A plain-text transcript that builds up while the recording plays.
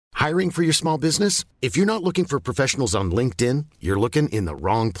Hiring for your small business? If you're not looking for professionals on LinkedIn, you're looking in the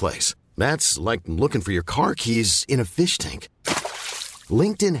wrong place. That's like looking for your car keys in a fish tank.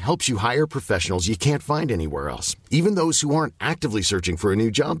 LinkedIn helps you hire professionals you can't find anywhere else, even those who aren't actively searching for a new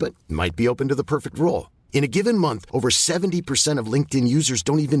job but might be open to the perfect role. In a given month, over 70% of LinkedIn users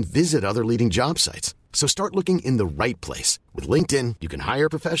don't even visit other leading job sites. So start looking in the right place. With LinkedIn, you can hire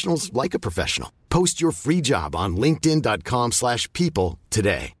professionals like a professional. Post your free job on linkedin.com/people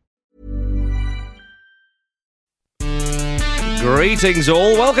today. Greetings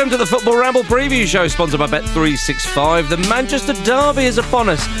all. Welcome to the Football Ramble preview show sponsored by Bet365. The Manchester Derby is upon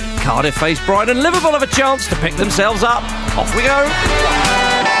us. Cardiff face Brighton and Liverpool have a chance to pick themselves up. Off we go.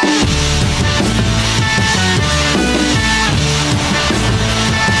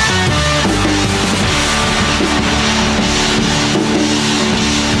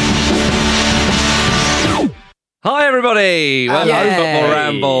 Hi everybody! Welcome to Football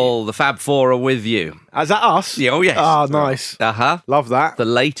Ramble. The Fab Four are with you. Is that us? Yeah, oh yes. Oh, nice. Love that. The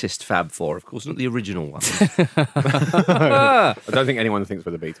latest Fab Four, of course, not the original one. I don't think anyone thinks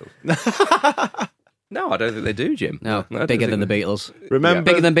we're the Beatles. No, I don't think they do, Jim. No, bigger than the Beatles.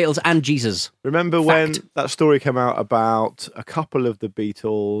 Bigger than Beatles and Jesus. Remember when that story came out about a couple of the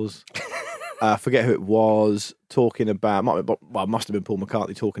Beatles, I forget who it was, talking about, must have been Paul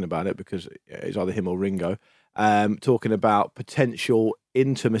McCartney talking about it because it's either him or Ringo, talking about potential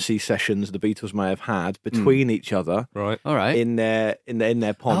intimacy sessions the Beatles may have had between each other, right? All right, in their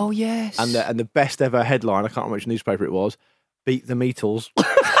pomp. Oh yes, and the best ever headline, I can't remember which newspaper it was, "Beat the Beatles."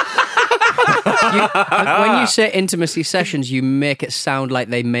 When you say intimacy sessions, you make it sound like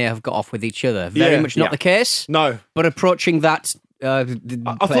they may have got off with each other. Very much not the case. No, but approaching that. I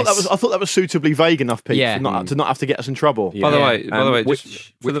thought that was suitably vague enough, Pete, to not have to get us in trouble. Yeah. By the way,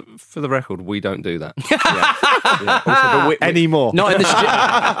 just for the record, we don't do that anymore. Not in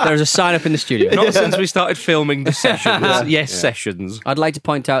the there's a sign up in the studio. Not since we started filming the sessions. Sessions. I'd like to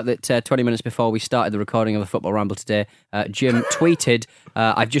point out that 20 minutes before we started the recording of the Football Ramble today, Jim tweeted,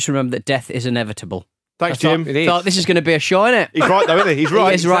 "I've just remembered that death is inevitable." Thanks, Jim. Thought this is going to be a show, innit? He's right, though, isn't he? He's right.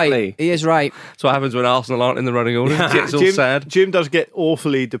 He is right. He is right. That's what happens when Arsenal aren't in the running order. It gets all sad. Jim does get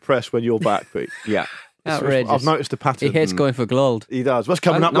awfully depressed when you're back, Pete. Yeah. Outrageous. I've noticed a pattern. He hates going for gold. He does. What's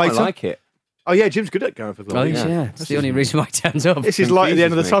coming up later? I like it. Oh, yeah, Jim's good at going for gold. Oh, yeah. That's the only reason why he turns up. This is light at the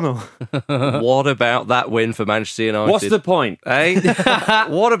end of the tunnel. What about that win for Manchester United? What's the point?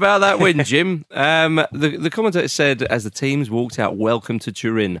 What about that win, Jim? The commentator said, as the teams walked out, welcome to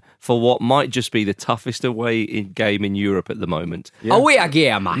Turin, for what might just be the toughest away game in Europe at the moment. Yeah. Oh, yeah,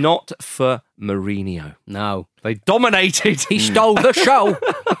 game. Not for Mourinho. No. They dominated. He stole the show.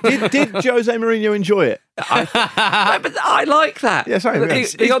 Did Jose Mourinho enjoy it? But I like that. Yeah, same.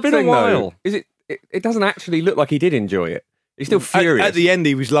 It's been a while. Is it doesn't actually look like he did enjoy it. He's still furious. At the end,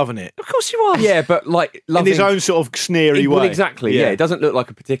 he was loving it. Of course he was. Yeah, but in his own sort of sneery way. Well, exactly. Yeah, it doesn't look like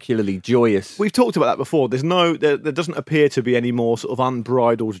a particularly joyous. We've talked about that before. There doesn't appear to be any more sort of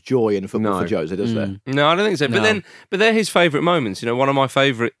unbridled joy in football for Jose, does there? No, I don't think so. No. But they're his favourite moments. You know, one of my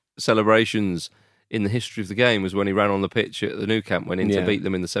favourite celebrations in the history of the game was when he ran on the pitch at the Nou Camp, went in to beat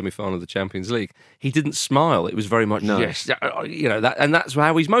them in the semi-final of the Champions League. He didn't smile. It was very much, yes, you know, that, and that's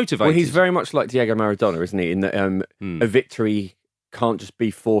how he's motivated. Well, he's very much like Diego Maradona, isn't he? In that a victory can't just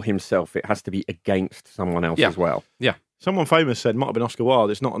be for himself; it has to be against someone else as well. Yeah. Someone famous said, might have been Oscar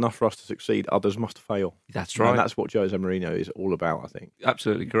Wilde, it's not enough for us to succeed, others must fail. That's right. And that's what Jose Mourinho is all about, I think.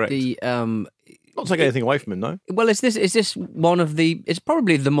 Absolutely correct. Not taking anything away from him, no. Well, is this one of the? It's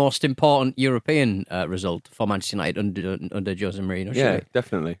probably the most important European result for Manchester United under Jose Mourinho. Yeah, surely.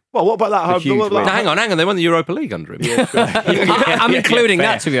 Definitely. Well, what about that? Hang on. They won the Europa League under him. I'm including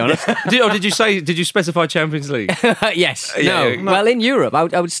that, to be honest. Did you specify Champions League? Yes. Yeah, no. Well, in Europe,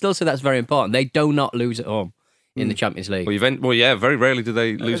 I would still say that's very important. They do not lose at home in the Champions League. Well, very rarely do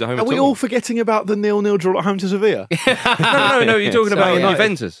they lose at home. Are we all forgetting about the 0-0 draw at home to Sevilla? No. You're talking about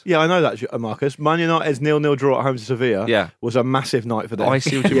Juventus. Yeah, I know that, Marcus. Man United's 0-0 draw at home to Sevilla was a massive night for them. I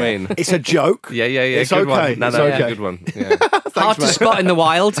see what you mean. It's a joke. Yeah. It's good okay. One. No, it's it's okay. a good one. Yeah. Hard to spot in the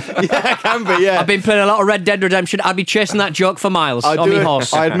wild. Yeah, it can be, yeah. I've been playing a lot of Red Dead Redemption. I'd be chasing that joke for miles on my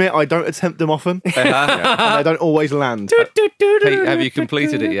horse. I admit I don't attempt them often. And they don't always land. Pete, have you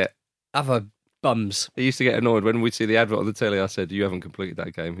completed it yet? I've had bums. He used to get annoyed when we'd see the advert on the telly. I said, you haven't completed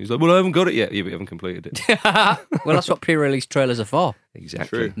that game. He's like, well, I haven't got it yet. Yeah, but you haven't completed it. Well, that's what pre-release trailers are for.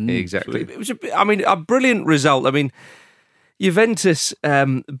 Exactly. Exactly. True. It was a brilliant result. I mean, Juventus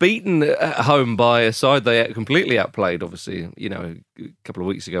beaten at home by a side they completely outplayed, obviously. You know, couple of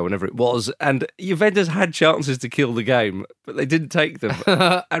weeks ago, whenever it was, and Juventus had chances to kill the game, but they didn't take them.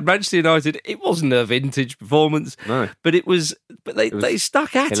 And Manchester United, it wasn't a vintage performance, but it was. But they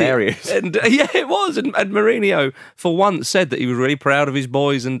stuck at hilarious. it, and it was. And Mourinho, for once, said that he was really proud of his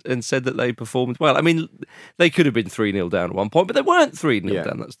boys and said that they performed well. I mean, they could have been 3-0 down at one point, but they weren't 3-0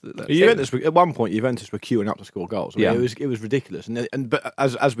 down. That's Juventus. At one point, Juventus were queuing up to score goals. I mean, it was ridiculous. But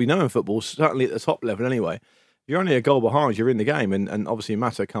as we know in football, certainly at the top level anyway, you're only a goal behind, you're in the game, and obviously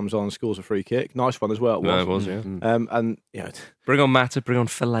Mata comes on and scores a free kick. Nice one as well. It was, yeah. And bring on Mata, bring on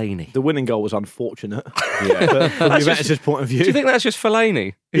Fellaini. The winning goal was unfortunate from Juventus' point of view. Do you think that's just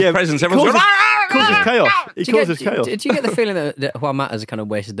Fellaini? His presence, everyone's causes chaos. He causes chaos. Do you get the feeling that Juan Mata has kind of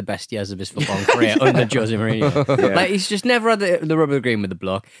wasted the best years of his football career under Jose Mourinho? Like, he's just never had the rubber green with the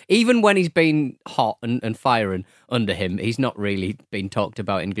bloke. Even when he's been hot and firing under him, he's not really been talked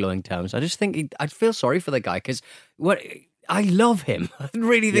about in glowing terms. I just think I feel sorry for the guy because I love him. I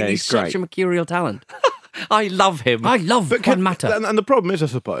really think he's such a mercurial talent. I love him. I love Juan Mata. And the problem is, I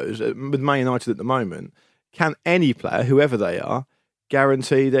suppose, with Man United at the moment, can any player, whoever they are,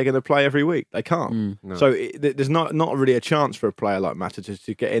 guarantee they're going to play every week? They can't. No. So there's not really a chance for a player like Mata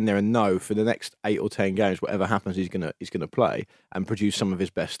to get in there and know for the next 8 or 10 games, whatever happens, he's going to play and produce some of his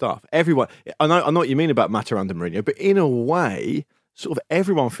best stuff. Everyone, I know what you mean about Mata under Mourinho, but in a way, sort of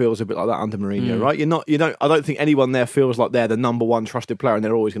everyone feels a bit like that under Mourinho, right? I don't think anyone there feels like they're the number one trusted player and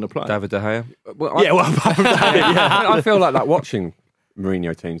they're always going to play. David De Gea. Apart from that, I feel like that watching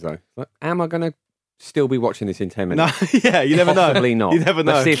Mourinho teams though. Like, am I going to still be watching this in 10 minutes? No, you never know. Possibly not. You never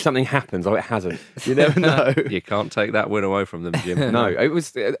know. Let's see if something happens. Oh, it hasn't. You never know. You can't take that win away from them, Jim. No, it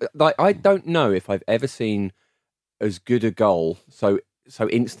was like I don't know if I've ever seen as good a goal so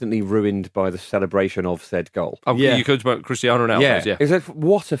instantly ruined by the celebration of said goal. Oh, yeah. You could about Cristiano Ronaldo. Yeah. It was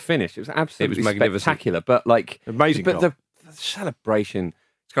what a finish. It was absolutely spectacular. But amazing. But the celebration.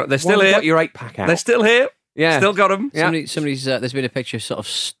 They're still here. Got your 8-pack out. They're still here. Yeah, still got them. Somebody's. There's been a picture sort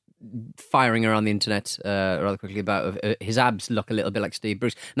of firing around the internet rather quickly about his abs look a little bit like Steve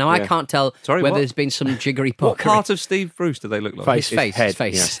Bruce. Now I can't tell whether there's been some jiggery pokery. What part of Steve Bruce do they look like? His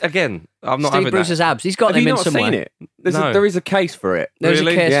face. Yeah. Again, I'm not Steve Bruce's abs. He's got them in somewhere. Have you not seen it? There is a case for it. There's a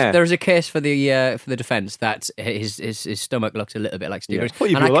case. There is a case for the defence that his stomach looks a little bit like Steve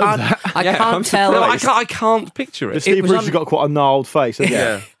Bruce. And I can't tell. No, I can't picture it. Steve Bruce has got quite a gnarled face.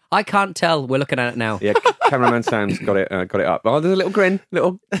 Yeah. I can't tell. We're looking at it now. Yeah, cameraman Sam's got it up. Oh, there's a little grin. He's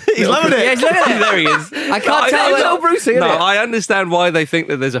loving it. Yeah, he's loving it. There he is. I can't tell. It's old Brucey, isn't it? I understand why they think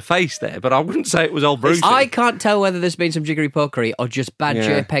that there's a face there, but I wouldn't say it was old Brucey. I can't tell whether there's been some jiggery pokery or just bad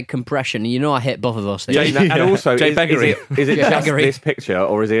JPEG compression. You know I hate both of those things. And also, is JPEGery. it just this picture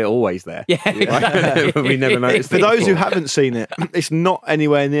or is it always there? Yeah, exactly. We never noticed For those who haven't seen it, it's not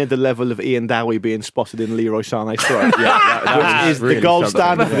anywhere near the level of Ian Dowie being spotted in Leroy Sané's throat. Which is really the gold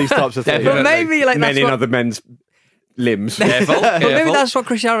standard for these types of things. But maybe like many other men's limbs. But maybe that's what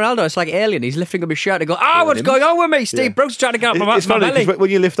Cristiano Ronaldo. It's like Alien. He's lifting up his shirt and go, what's going on with me? Steve Bruce trying to get up my belly. When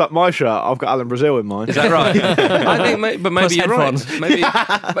you lift up my shirt, I've got Alan Brazil in mine. Is that right? I think, but maybe you're right. Maybe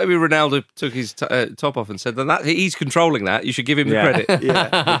Ronaldo took his top off and said that he's controlling that. You should give him the credit. Yeah,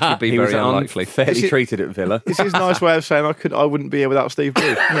 which would be very unlikely. Fairly treated at Villa. This is a nice way of saying I wouldn't be here without Steve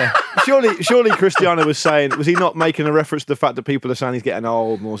Bruce. Surely Cristiano was he not making a reference to the fact that people are saying he's getting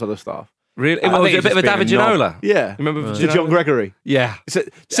old and all this other stuff? Really? It was a bit of a David Ginola. Yeah. Remember John Gregory? Yeah.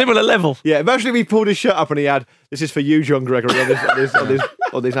 Similar level. Yeah. Imagine if he pulled his shirt up and he had, "This is for you, John Gregory,"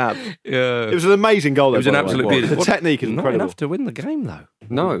 on his ab. Yeah. It was an amazing goal. It was an absolute beauty. The technique is incredible. Not enough to win the game, though.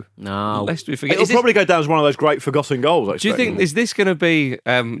 No. Lest we forget. It'll probably go down as one of those great forgotten goals. Do you think, is this going to be,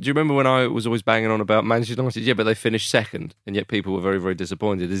 do you remember when I was always banging on about Manchester United? Yeah, but they finished second, and yet people were very, very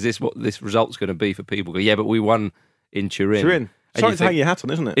disappointed. Is this what this result's going to be for people? Yeah, but we won in Turin. Something to hang your hat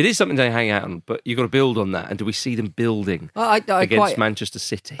on, isn't it? It is something to hang out on, but you've got to build on that. And do we see them building against Manchester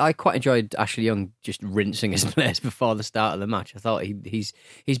City? I quite enjoyed Ashley Young just rinsing his players before the start of the match. I thought he's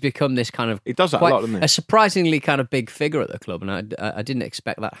become this kind of... He does that a lot, doesn't he? A surprisingly kind of big figure at the club, and I didn't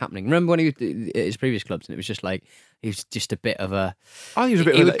expect that happening. Remember when he was at his previous clubs, and it was just like... He was just a bit of a... He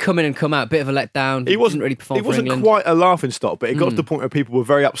would come in and come out, a bit of a letdown. He didn't really perform for England. He wasn't quite a laughing stock, but it got to the point where people were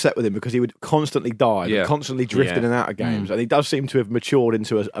very upset with him because he would constantly dive and constantly drift in and out of games. And he does seem to have matured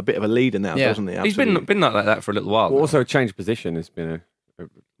into a bit of a leader now, doesn't he? Absolutely. He's been like that for a little while. Well, also, a change of position has been of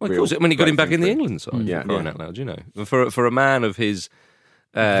course, when he got him back in the England side, crying out loud, you know. For a man of his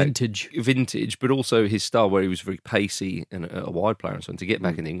vintage, but also his style where he was very pacey and a wide player and so on, to get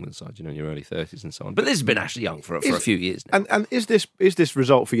back in the England side, in your early 30s and so on. But this has been Ashley Young for a few years now. And is this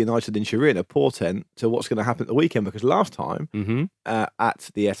result for United in Turin a portent to what's going to happen at the weekend? Because last time at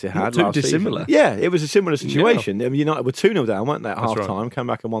the Etihad, not too dissimilar. Yeah, it was a similar situation. Yeah. United were 2-0 down, weren't they, at half time, came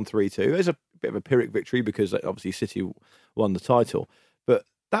back and won 3-2. It was a bit of a Pyrrhic victory because obviously City won the title. But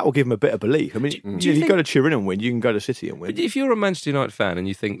that will give them a bit of belief. I mean, if you go to Turin and win, you can go to City and win. But if you're a Manchester United fan and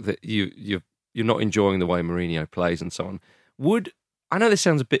you think that you're not enjoying the way Mourinho plays and so on, I know this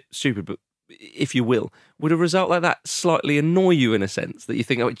sounds a bit stupid, but if you will, would a result like that slightly annoy you in a sense that you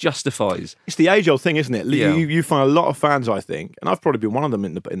think, it justifies? It's the age-old thing, isn't it? Yeah. You find a lot of fans, I think, and I've probably been one of them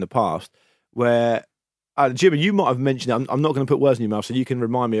in the past, where Jimmy, you might have mentioned it. I'm not going to put words in your mouth, so you can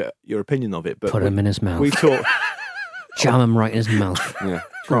remind me your opinion of it. But put him in his mouth. We talk. Jam him right in his mouth. Yeah.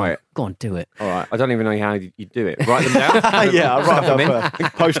 Try it. Go on, do it. All right. I don't even know how you do it. Write them down. Yeah, I'll write them down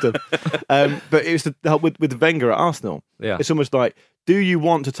first. Post them. But it was with Wenger at Arsenal. Yeah. It's almost like, do you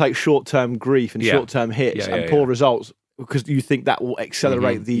want to take short-term grief and short-term hits and poor results because you think that will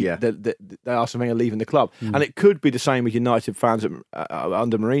accelerate the Arsene Wenger leaving the club? And it could be the same with United fans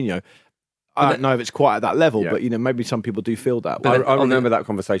under Mourinho. I don't know if it's quite at that level, but maybe some people do feel that. I remember that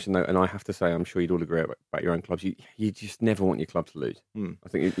conversation though, and I have to say, I'm sure you'd all agree about your own clubs. You just never want your club to lose. I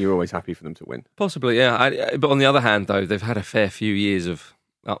think you're always happy for them to win. Possibly, yeah. But on the other hand, though, they've had a fair few years of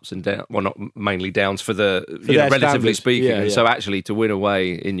ups and downs. Well, not mainly downs for relatively standards. speaking. Yeah, yeah. So actually, to win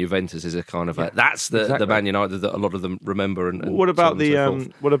away in Juventus is a kind of that's the Man United that a lot of them remember. And what about so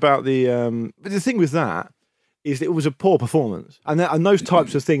But the thing with that is that it was a poor performance, and those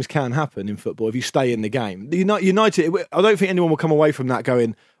types of things can happen in football if you stay in the game. United, I don't think anyone will come away from that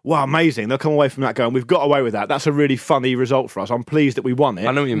going, wow, amazing. They'll come away from that going, we've got away with that. That's a really funny result for us. I'm pleased that we won it.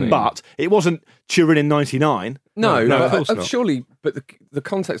 I know what you mean. But it wasn't Turin in 99. No, of course not. Surely, but the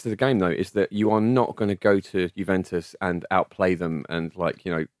context of the game, though, is that you are not going to go to Juventus and outplay them and,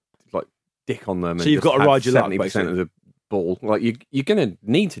 dick on them. So and you've got to ride your luck, 70% of the ball. You're going to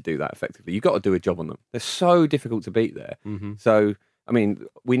need to do that effectively. You've got to do a job on them. They're so difficult to beat there. Mm-hmm. So, I mean,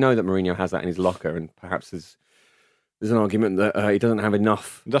 we know that Mourinho has that in his locker, and perhaps there's an argument that he doesn't have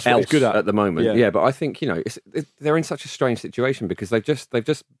enough That's what else he's good at the moment. Yeah. But I think they're in such a strange situation because they've just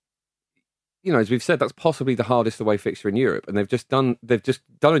as we've said, that's possibly the hardest away fixture in Europe, and they've just done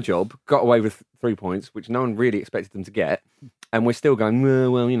a job, got away with 3 points, which no one really expected them to get, and we're still going,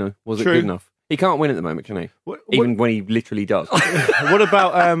 was it good enough? He can't win at the moment, can he? Even when he literally does. What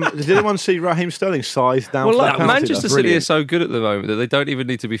about? Did anyone see Raheem Sterling size down? Well, for that penalty? Manchester City are so good at the moment that they don't even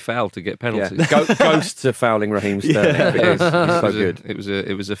need to be fouled to get penalties. Yeah. Ghosts are fouling Raheem Sterling because he's so good.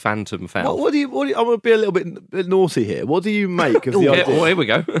 It was a phantom foul. What do you? I'm going to be a little bit naughty here. What do you make of the idea? Here we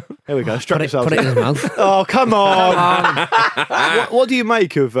go. Here we go. Strap yourself. Put it in his mouth. Oh, come on! What do you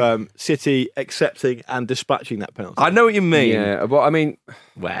make of City accepting and dispatching that penalty? I know what you mean. Yeah, well, I mean,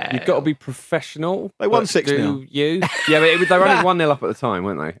 Well, you've got to be professional. They won 6-0. You? Yeah, but they were only 1-0 up at the time,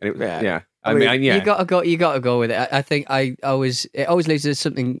 weren't they? And I mean, You got to go with it. I think it always leaves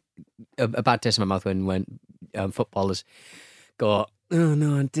a bad taste in my mouth when footballers go, oh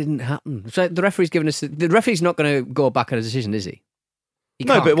no, it didn't happen. So the referee's not going to go back on a decision, is he?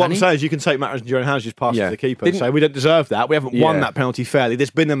 No, but what I'm saying is you can take matters into your own hands, just pass it to the keeper and say, we don't deserve that. We haven't won that penalty fairly.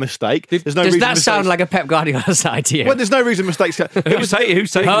 There's been a mistake. There's no Does reason that sound like a Pep Guardiola side to you? Well, there's no reason mistakes... Who's saying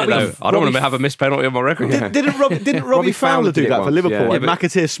it, though? I don't want to have a missed penalty on my record. Didn't Robbie Fowler do that for Liverpool? And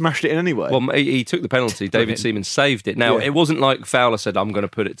McAteer smashed it in anyway. Well, he took the penalty. David Seaman saved it. Now, it wasn't like Fowler said, I'm going to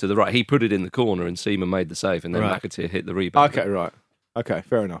put it to the right. He put it in the corner and Seaman made the save, and then McAteer hit the rebound. Okay, right. Okay,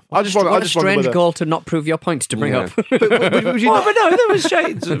 fair enough. What a strange goal to not prove your point to bring up. But no, there was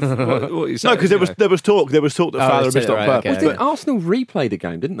shades of what you said. No, because there was talk that Fowler missed on purpose. Well, Arsenal replayed a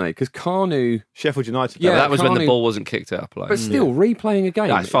game, didn't they? Because Carnu... Sheffield United. Yeah, that was when the ball wasn't kicked out of play. But still, replaying a game,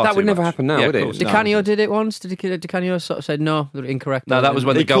 that would never happen now, would it? Di Canio did it once. Did Di Canio sort of said, no, they're incorrect? No, that was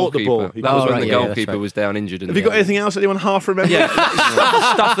when the goalkeeper... That was when the goalkeeper was down injured. Have you got anything else that anyone half remember? Yeah,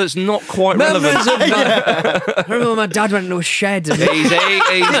 stuff that's not quite relevant. I remember my dad went into a shed. Easy. Wasn't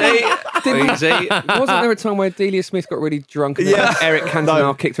there a time where Delia Smith got really drunk and then Eric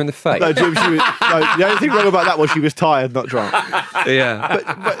Cantona kicked her in the face? No, Jim, the only thing wrong about that was she was tired, not drunk. Yeah.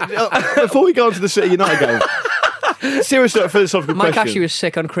 But before we go on to the City United game, serious philosophical Mike question. Ashley was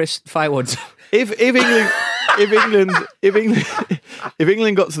sick on Chris Firewoods. If England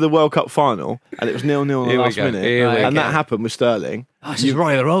got to the World Cup final and it was 0-0 in the last minute, and that happened with Sterling, this is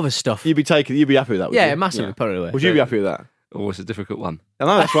Roy the Rover stuff. you'd be happy with that, would you? Yeah, massively put it away. Would you be happy with that? Oh, it's a difficult one. I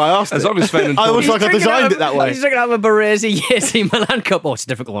know, that's why I asked. As long as Sven I was like, I designed it that way. He's drinking out of a Baresi Milan Cup. Oh, it's a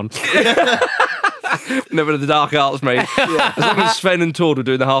difficult one. Never the dark arts, mate. As long as Sven and Tord were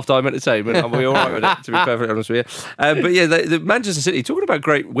doing the half-time entertainment, I'll be all right with it, to be perfectly honest with you. But yeah, the Manchester City, talking about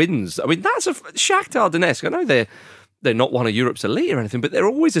great wins, I mean, that's a Shakhtar Donetsk. I know they're not one of Europe's elite or anything, but they're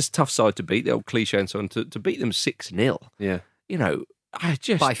always a tough side to beat, the old cliche and so on, to beat them 6-0. Yeah. You know, I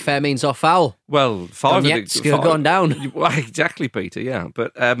just... By fair means or foul. Well, five Donetsk gone down. Well, exactly, Peter, yeah.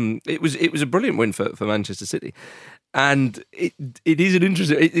 But it was a brilliant win for Manchester City. And it is an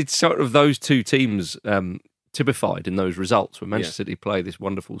interesting... It's sort of those two teams typified in those results, when Manchester City play this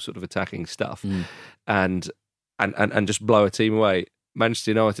wonderful sort of attacking stuff and just blow a team away.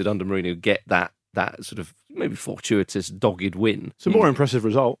 Manchester United under Mourinho get that sort of maybe fortuitous, dogged win. It's a more impressive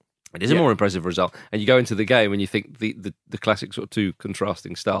result. It is a more impressive result. And you go into the game and you think the classic sort of two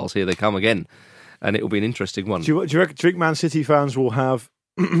contrasting styles, here they come again. And it will be an interesting one. Do you think Man City fans will have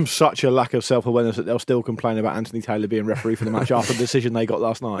such a lack of self-awareness that they'll still complain about Anthony Taylor being referee for the match after the decision they got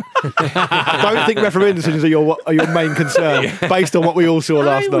last night? I don't think refereeing decisions are your main concern, based on what we all saw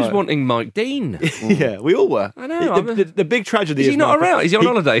last night. I was wanting Mike Dean. Yeah, we all were. I know. The big tragedy is he not around? Is he on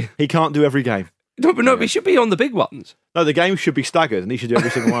holiday? He can't do every game. No, he should be on the big ones. No, the game should be staggered, and he should do every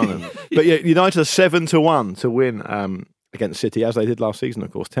single one of them. But yeah, United are 7-1 to win against City, as they did last season,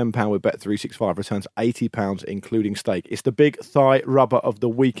 of course. £10 with Bet365 returns £80, including stake. It's the big thigh rubber of the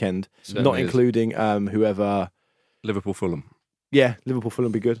weekend, not including whoever... Liverpool-Fulham. Yeah,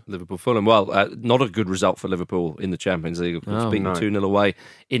 Liverpool-Fulham be good. Liverpool-Fulham. Well, not a good result for Liverpool in the Champions League, of course, beaten 2-0 away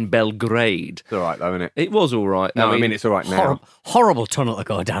in Belgrade. It's all right, though, isn't it? It was all right. No, I mean it's all right now. Horrible tunnel to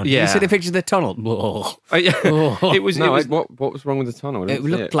go down. Yeah. Did you see the picture of the tunnel? It was. What was wrong with the tunnel? It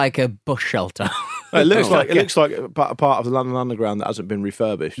looked like a bus shelter. It looks like a part of the London Underground that hasn't been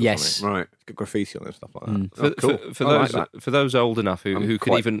refurbished. Yes, right. It's got graffiti on it and stuff like that. For those old enough who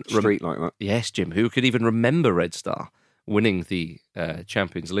could even street like that. Yes, Jim, who could even remember Red Star winning the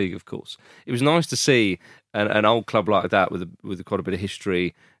Champions League, of course. It was nice to see an old club like that with quite a bit of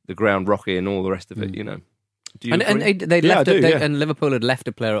history, the ground rocky and all the rest of it, you know. Do you agree? They left and Liverpool had left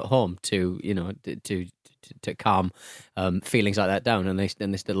a player at home to calm feelings like that down, and they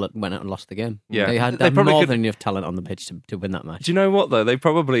still went out and lost the game. Yeah. They had more than enough talent on the pitch to win that match. Do you know what, though? They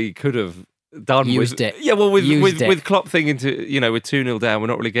probably could have used it. Yeah, well, with Klopp thinking we're 2-0 down, we're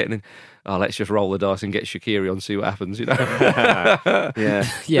not really getting in. Oh, let's just roll the dice and get Shaqiri on, see what happens, you know. Yeah.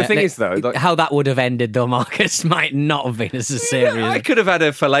 The thing is, though, how that would have ended, though, Marcus, might not have been as serious. I could have had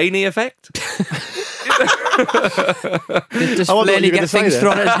a Fellaini effect. Does Fellaini get things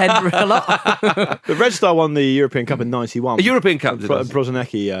thrown at his head a lot? The Red Star won the European Cup in '91. A European Cup.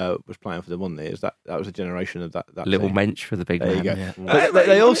 Brozanecki was playing for them, wasn't he? That was a generation of that little team. mensch for the big there man. You go. Yeah.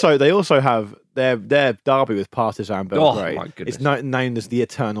 They also have their derby with Partizan Belgrade. Oh my goodness! It's named as the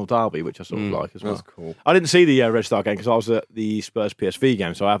Eternal Derby, which I sort of like as well. That's cool. I didn't see the Red Star game because I was at the Spurs PSV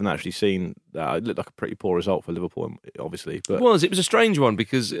game, so I haven't actually seen that. It looked like a pretty poor result for Liverpool, obviously. But it was a strange one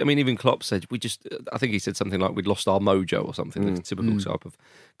because I mean, even Klopp said I think he said something like we'd lost our mojo or something, the typical type of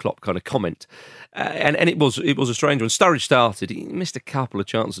Klopp kind of comment, and it was a strange one. Sturridge started; he missed a couple of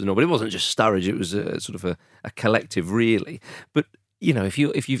chances and all, but it wasn't just Sturridge; it was sort of a collective, really. But you know, if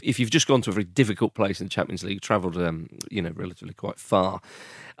you've just gone to a very difficult place in the Champions League, travelled relatively quite far,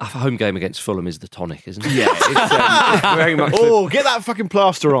 a home game against Fulham is the tonic, isn't it? Yeah, it's very much. Get that fucking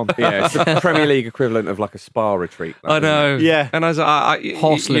plaster on. Yeah, it's the Premier League equivalent of like a spa retreat. I know. Yeah, and as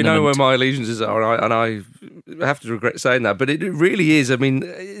you know where my allegiances are, and I have to regret saying that, but it really is. I mean,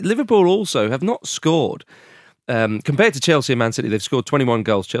 Liverpool also have not scored. Compared to Chelsea and Man City, they've scored 21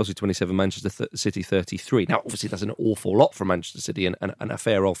 goals, Chelsea 27, Manchester City 33. Now, obviously, that's an awful lot from Manchester City and a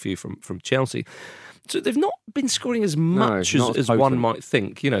fair old few from Chelsea. So they've not been scoring as much as one might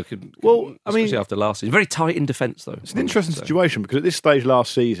think, you know. Especially after last season. Very tight in defence, though. It's an interesting situation because at this stage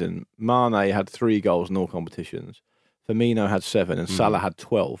last season, Mane had 3 goals in all competitions. Firmino had 7 and Salah had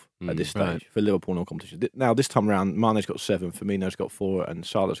 12 at this stage for Liverpool in all competitions. Now, this time around, Mane's got 7, Firmino's got 4 and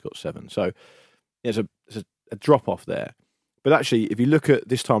Salah's got 7. So there's a drop off there. But actually, if you look at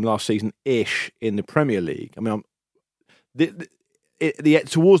this time last season-ish in the Premier League, I mean,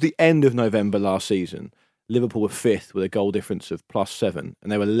 towards the end of November last season, Liverpool were 5th with a goal difference of +7,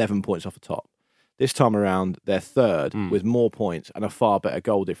 and they were 11 points off the top. This time around, they're 3rd with more points and a far better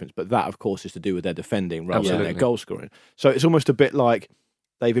goal difference. But that, of course, is to do with their defending rather than their goal scoring. So it's almost a bit like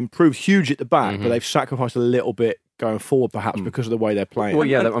they've improved huge at the back, but they've sacrificed a little bit going forward, perhaps because of the way they're playing. Well,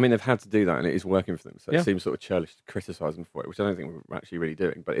 yeah, I mean, they've had to do that, and it is working for them. So it seems sort of churlish to criticise them for it, which I don't think we're actually really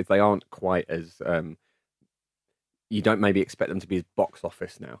doing. But if they aren't quite as you don't maybe expect them to be as box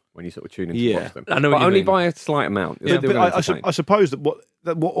office now when you sort of tune in to Yeah. watch them. I know what but you only mean. by a slight amount. It's Yeah, still but gonna entertain. I suppose that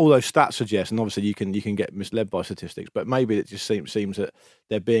what all those stats suggest, and obviously you can get misled by statistics, but maybe it just seems that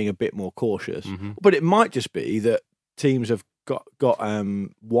they're being a bit more cautious. But it might just be that teams have got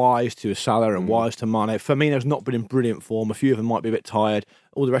wise to Salah and wise to Mane. Firmino's not been in brilliant form. A few of them might be a bit tired.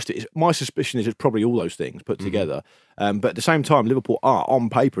 All the rest of it. My suspicion is it's probably all those things put together. But at the same time, Liverpool are on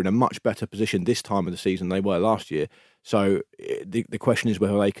paper in a much better position this time of the season than they were last year. So the question is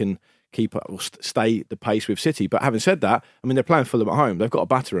whether they can keep up or stay the pace with City. But having said that, I mean, they're playing Fulham at home. They've got to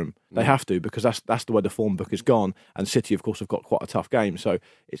batter them. They have to, because that's the way the form book has gone. And City, of course, have got quite a tough game. So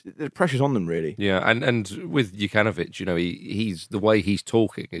the pressure's on them, really. Yeah, and with Jukanovic, he's the way he's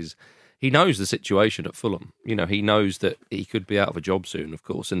talking is he knows the situation at Fulham. He knows that he could be out of a job soon, of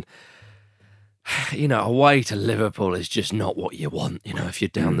course. And, away to Liverpool is just not what you want, if you're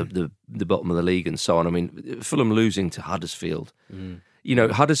down the bottom of the league and so on. I mean, Fulham losing to Huddersfield.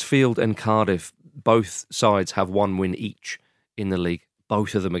 Huddersfield and Cardiff, both sides have one win each in the league,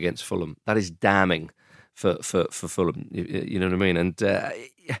 both of them against Fulham. That is damning for Fulham, you know what I mean? And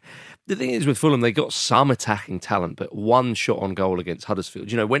the thing is with Fulham, they got some attacking talent, but one shot on goal against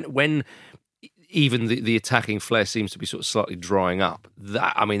Huddersfield. When even the attacking flair seems to be sort of slightly drying up,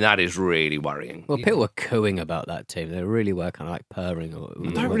 that is really worrying. Well, people were cooing about that team. They really were kind of like purring.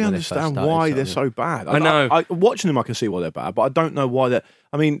 I don't really understand why they're so bad. I know. Watching them, I can see why they're bad, but I don't know why they're...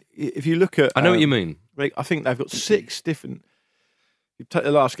 I mean, if you look at... I know what you mean. I think they've got 6 different... You take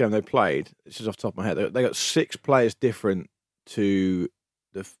the last game they played, this is off the top of my head, they got 6 players different to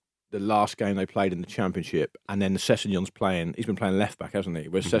the last game they played in the Championship, and then Sessegnon's playing... He's been playing left-back, hasn't he?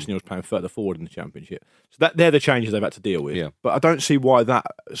 Whereas Sessegnon's playing further forward in the Championship. So they're the changes they've had to deal with. Yeah. But I don't see why that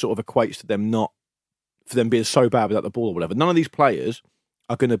sort of equates to them for them being so bad without the ball or whatever. None of these players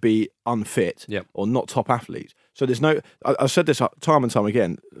are going to be unfit or not top athletes. So there's no... I've said this time and time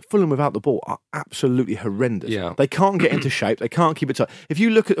again, Fulham without the ball are absolutely horrendous. Yeah. They can't get into shape. They can't keep it tight. If you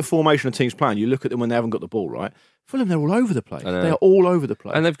look at the formation of teams playing, you look at them when they haven't got the ball, right? Fulham, they're all over the place. They are all over the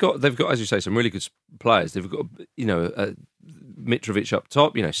place. And they've got, as you say, some really good players. They've got, Mitrovic up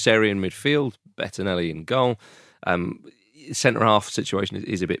top, Seri in midfield, Bettinelli in goal. Centre-half situation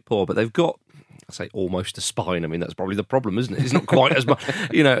is a bit poor, but they've got... I say almost a spine. I mean, that's probably the problem, isn't it? It's not quite as much,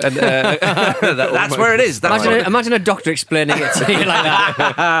 and that's where it is. Imagine a doctor explaining it to you like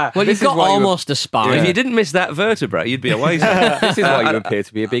that. Well, you've got almost a spine. If you didn't miss that vertebrae, you'd be away. This is why you appear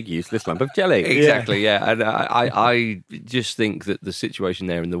to be a big useless lump of jelly. Exactly, yeah. And I just think that the situation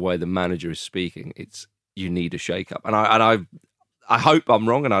there and the way the manager is speaking, you need a shake-up. And I hope I'm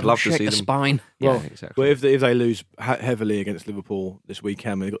wrong, and I'd love to see them. Spine. Yeah, exactly. Well, if they lose heavily against Liverpool this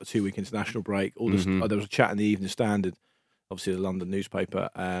weekend, they've got a 2-week international break. There was a chat in the Evening Standard, obviously the London newspaper,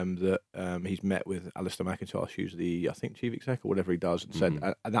 that he's met with Alistair McIntosh, who's the, I think, chief exec or whatever he does, and said,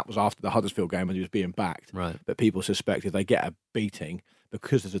 and that was after the Huddersfield game when he was being backed. Right. But people suspect if they get a beating,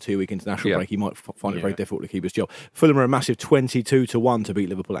 because there's a 2-week international break, he might find it very difficult to keep his job. Fulham are a massive 22-1 to beat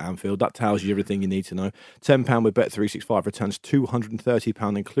Liverpool at Anfield. That tells you everything you need to know. £10 with Bet365 returns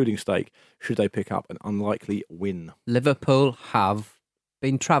 £230, including stake, should they pick up an unlikely win. Liverpool have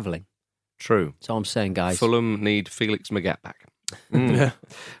been travelling. True. That's all I'm saying, guys. Fulham need Felix Magath back.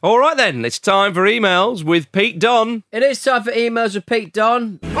 All right, then. It's time for emails with Pete Dunne. It is time for emails with Pete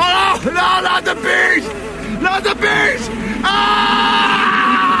Dunne. Oh, no, not the beast! Not the beast!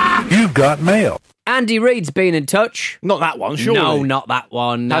 Ah! You've got mail. Andy Reid's been in touch. Not that one, surely. No, not that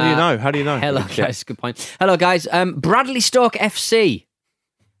one. How do you know? How do you know? Hello, guys. Good point. Hello, guys. Bradley Stoke FC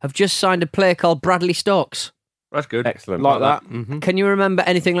have just signed a player called Bradley Stokes. That's good. Excellent. Like that. Mm-hmm. Can you remember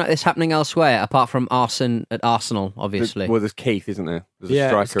anything like this happening elsewhere, apart from Arson at Arsenal, obviously? There's Keith, isn't there? There's Yeah, a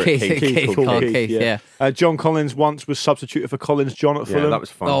striker Keith, at Keith. Keith Called called Keith, Keith, yeah. John Collins once was substituted for Collins John at Yeah, Fulham. that was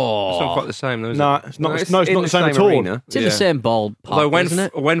fun. It's not quite the same, though, is No, it? it's not. No, It's it's not in the same at all. arena. It's in the same ballpark, Although isn't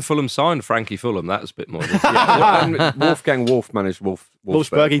it? when Fulham signed Frankie Fulham, that was a bit more... And Wolfgang Wolf managed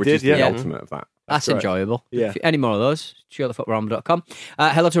Wolfsburg, he which did, is yeah. the ultimate of that. That's right. enjoyable. Yeah. Any more of those? SureTheFootRamble.com.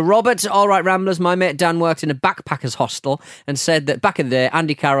 Hello to Robert. All right, Ramblers. My mate Dan worked in a backpackers hostel and said that back in the day,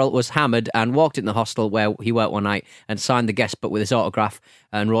 Andy Carroll was hammered and walked in the hostel where he worked one night and signed the guest book with his autograph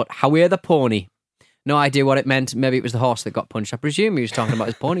and wrote, "Howe're the pony." No idea what it meant. Maybe it was the horse that got punched. I presume he was talking about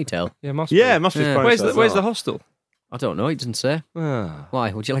his ponytail. Yeah, must Yeah, be. it must have been. Where's the hostel? I don't know. He doesn't say. Ah.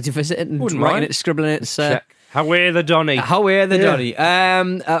 Why? Would you like to visit it and Wouldn't writing mind. it, scribbling it? Check. How the Donny? Howe're the Donny.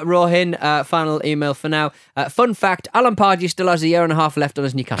 Rohin, final email for now. Fun fact, Alan Pardew still has a year and a half left on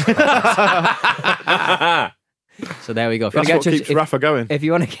his Newcastle contract. So there we go. If you That's wanna what get in keeps touch- Rafa going. If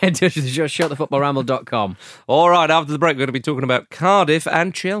you want to get in touch with the show, shotthefootballramble.com. All right, after the break, we're going to be talking about Cardiff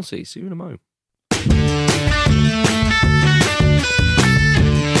and Chelsea. See you in a moment.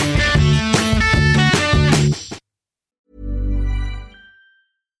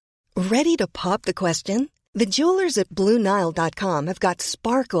 Ready to pop the question? The jewelers at BlueNile.com have got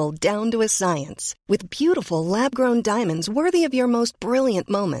sparkle down to a science with beautiful lab-grown diamonds worthy of your most brilliant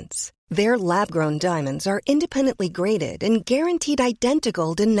moments. Their lab-grown diamonds are independently graded and guaranteed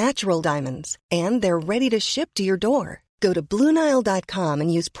identical to natural diamonds, and they're ready to ship to your door. Go to BlueNile.com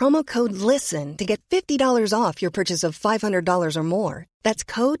and use promo code LISTEN to get $50 off your purchase of $500 or more. That's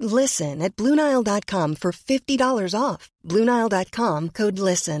code LISTEN at BlueNile.com for $50 off. BlueNile.com, code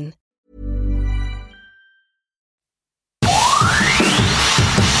LISTEN.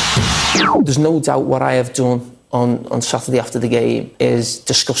 There's no doubt what I have done on Saturday after the game is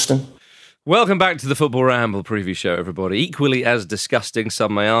disgusting. Welcome back to the Football Ramble preview show, everybody. Equally as disgusting,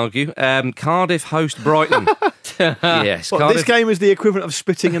 some may argue. Cardiff host Brighton. Yes. Cardiff... This game is the equivalent of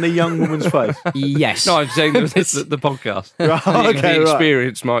spitting in a young woman's face. Yes. No, I'm saying the podcast. Right, the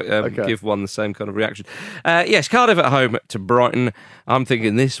experience might give one the same kind of reaction. Yes, Cardiff at home to Brighton. I'm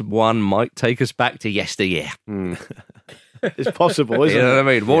thinking this one might take us back to yesteryear. It's possible, isn't it? You know what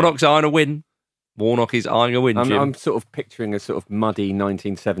I mean? Warnock's eyeing a win. Warnock is eyeing a win, Jim. I'm sort of picturing a sort of muddy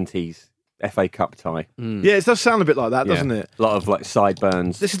 1970s FA Cup tie. Yeah, it does sound a bit like that, doesn't it? A lot of like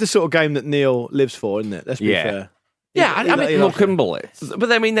sideburns. This is the sort of game that Neil lives for, isn't it? Let's be fair. Yeah, I mean, look and bullets.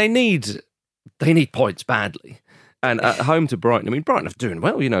 But I mean, they need points badly. And at home to Brighton, I mean, Brighton are doing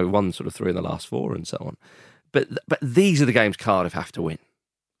well, won sort of 3 in the last 4 and so on. But these are the games Cardiff have to win.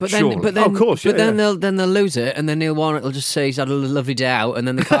 But then, of course, then they'll lose it, and then Neil Warnock will just say he's had a lovely day out, and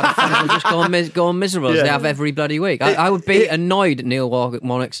then the Cardiff fans will just go on miserable as they have every bloody week. I would be annoyed at Neil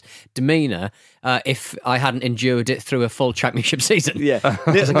Warnock's demeanour if I hadn't endured it through a full championship season. Yeah,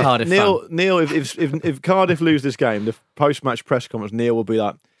 as a Cardiff fan. Neil, if Cardiff lose this game, the post-match press conference, Neil will be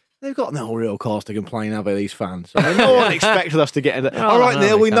like, they've got no real cause to complain about these fans. I mean, no one expected us to get in the... All right,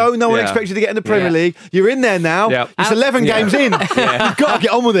 Neil, we know no one expects you to get in the Premier League. You're in there now. Yep. It's 11 games in. You've got to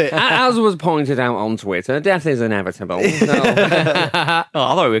get on with it. As was pointed out on Twitter, death is inevitable.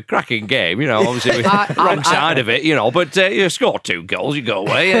 Although a cracking game, obviously wrong side of it, but you scored 2 goals, you go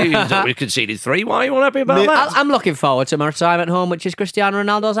away. You conceded 3. Why are you unhappy about that? I'm looking forward to my time at home, which is Cristiano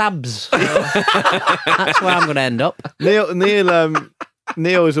Ronaldo's abs. That's where I'm going to end up.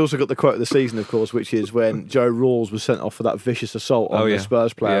 Neil has also got the quote of the season, of course, which is when Joe Rawls was sent off for that vicious assault on the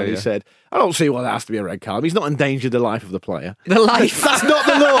Spurs player. And he said, I don't see why that has to be a red card. He's not endangered the life of the player. The life? That's not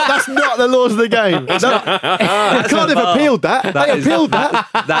the law. That's not the laws of the game. Can't have appealed that. They appealed that.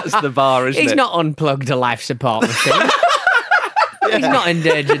 That's the bar, isn't it? He's not unplugged a life support machine. He's not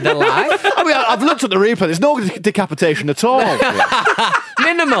endangered the life. I mean, I've looked at the replay. There's no decapitation at all.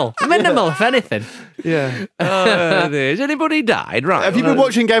 Minimal, if anything. Yeah. Has anybody died? Right. Have you been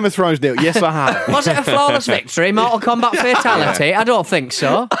watching Game of Thrones, Neil? Yes, I have. Was it a flawless victory? Mortal Kombat fatality? Yeah. I don't think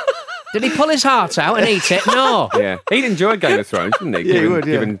so. Did he pull his heart out and eat it? No. Yeah. He'd enjoy Game of Thrones, wouldn't he? Yeah, he would,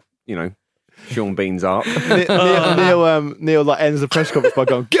 given, Sean Bean's art. Neil ends the press conference by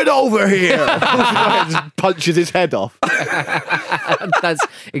going, "Get over here!" Just punches his head off. That's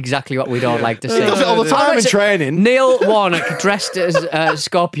exactly what we'd all like to see. He does it all the time in training. Neil Warnock dressed as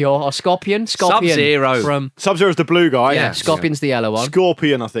Scorpio. Sub-Zero. From Sub-Zero's the blue guy. Yeah, Scorpion's the yellow one.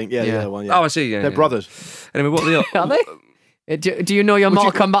 Scorpion, I think. Yeah, the other one. Yeah. Oh, I see. Yeah, they're brothers. Anyway, what are the are they? Do you know your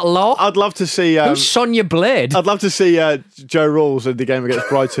Mortal Kombat law? I'd love to see... Who's Sonya Blade? I'd love to see Joe Rawls in the game against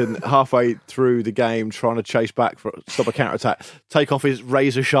Brighton halfway through the game trying to chase back for stop a counter-attack, take off his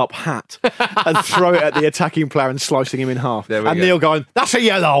razor-sharp hat and throw it at the attacking player and slicing him in half. And go. Neil going, that's a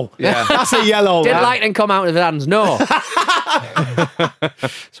yellow! Yeah. That's a yellow! Did lightning come out of his hands? No.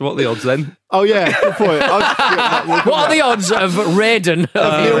 So what are the odds then? Oh, yeah, good point. What are the odds of Raiden?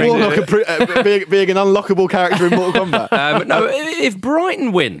 Neil Warnock being an unlockable character in Mortal Kombat? No, if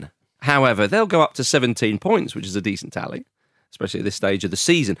Brighton win, however, they'll go up to 17 points, which is a decent tally, especially at this stage of the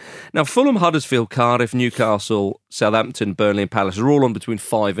season. Now, Fulham, Huddersfield, Cardiff, Newcastle, Southampton, Burnley and Palace are all on between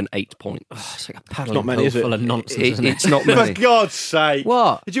 5 and 8 points. Oh, it's like a paddling pool full of nonsense, isn't it? It's not many. For God's sake.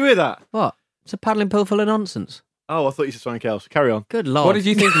 What? Did you hear that? What? It's a paddling pool full of nonsense. Oh, I thought you said something else. Carry on. Good Lord. What did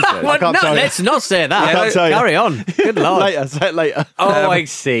you think he said? No, let's not say that. I can't tell you. Carry on. Good Lord. Later, say it later. Oh, I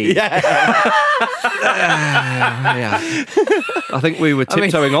see. Yeah. I think we were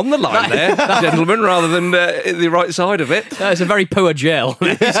tiptoeing on the line there, gentlemen, rather than the right side of it. That's a very poor jail.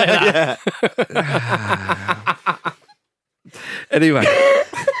 Yeah. Anyway.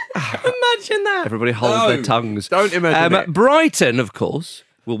 Imagine that. Everybody hold their tongues. Don't imagine it. Brighton, of course,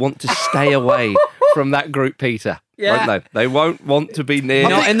 will want to stay away from that group, Peter. Yeah. Won't they? They won't want to be near.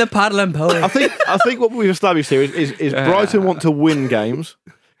 Not in the paddling pool. I think what we've established here is Brighton want to win games.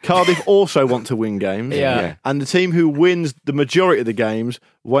 Cardiff also want to win games. Yeah. And the team who wins the majority of the games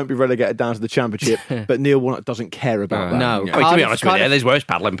won't be relegated down to the Championship. But Neil Warnock doesn't care about that. No. I mean, to be honest with you, there's worse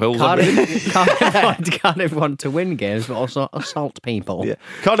paddling pools. Cardiff want to win games, but also assault people. Yeah.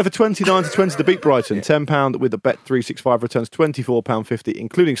 Cardiff are 29-20 to beat Brighton. £10 with the Bet365 returns £24.50,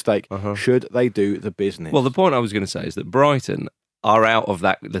 including stake, should they do the business. Well, the point I was going to say is that Brighton are out of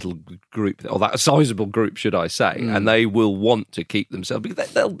that little group, or that sizable group, should I say, and they will want to keep themselves,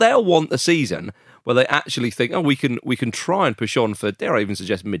 because they'll want a season where they actually think, we can try and push on for, dare I even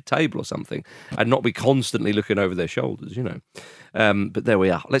suggest, mid-table or something, and not be constantly looking over their shoulders, But there we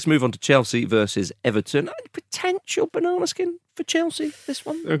are. Let's move on to Chelsea versus Everton. Potential banana skin for Chelsea, this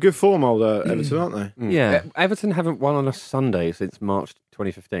one. They're in good form, old Everton, aren't they? Yeah. Everton haven't won on a Sunday since March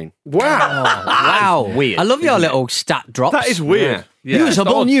 2015. Wow. Wow. Weird. I love your little stat drops. That is weird. Yeah.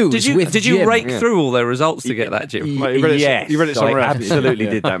 Usable news. Did you Jim. rake through all their results to get that, Jim? Mate, you read it somewhere I else. absolutely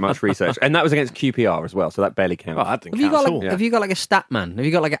did that much research. And that was against QPR as well, so that barely counts. Oh, that didn't Have you count got at all. have you got like a stat man? Have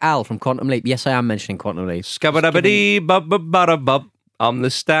you got like an Al from Quantum Leap? Yes, I am mentioning Quantum Leap. Skabba-dabba-dee-bub-bub-bub. I'm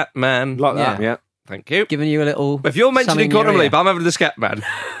the stat man. Like that. Yeah. Thank you. Giving you a little. If you're mentioning sun in your Quantum ear. Leap, I'm having the scat man.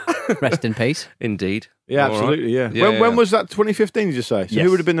 Rest in peace. Indeed. Yeah, All right. absolutely, yeah. Yeah, When yeah. was that, 2015, did you say? So Yes.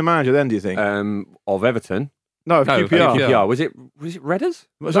 who would have been the manager then, do you think? Of Everton. No, no, QPR. QPR. Was it Redders?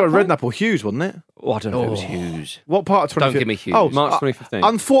 Sorry, Redknapp Hughes, wasn't it? Oh, I don't know if it was Hughes. What part of 2015? Don't give me Hughes. Oh, March 2015.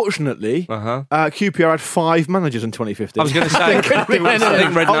 Unfortunately, Uh-huh. QPR had 5 managers in 2015. I was going to say, I think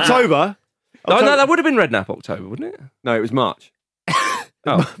Redknapp. October. Oh, no, that would have been Redknapp October, wouldn't it? No, it was March.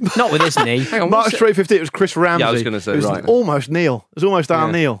 Oh, Not with his knee. hang on. March what's it? 2015, it was Chris Ramsey. Yeah, I was gonna say, It was right. almost Neil. It was almost Al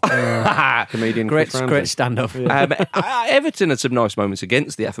Yeah. Neil. Comedian Great, Chris Ramsey. great stand up. Everton had some nice moments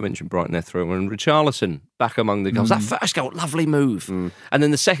against the aforementioned Brighton there through, and Richarlison back among the goals. That first goal, lovely move. And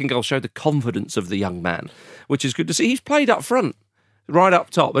then the second goal showed the confidence of the young man, which is good to see. He's played up front, right up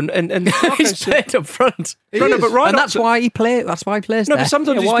top, and He's played up front. No, but right and up that's to- why he plays. That's why he plays No, there. but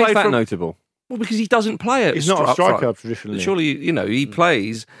sometimes he's Why is played that from. notable? Well, because he doesn't play it. He's not a up front. striker traditionally. Surely, he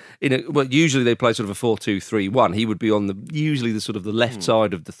plays in a. Well, usually they play sort of a 4-2-3-1. He would be on usually the sort of the left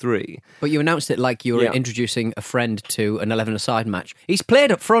side of the three. But you announced it like you were Yeah. introducing a friend to an 11-a-side match. He's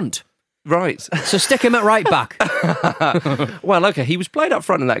played up front, Right. so stick him at right back. Well, okay, he was played up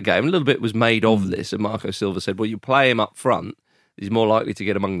front in that game. A little bit was made of this, and Marco Silva said, well, you play him up front, he's more likely to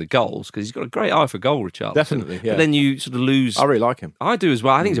get among the goals because he's got a great eye for goal, Richarlison. Definitely, yeah. But then you sort of lose. I really like him. I do as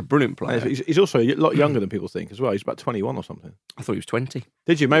well. I think he's a brilliant player. He's also a lot younger than people think as well. He's about 21 or something. I thought he was 20.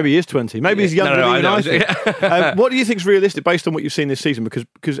 Did you? Maybe he is 20. Maybe he's younger No, than I even know. I think. What do you think is realistic based on what you've seen this season?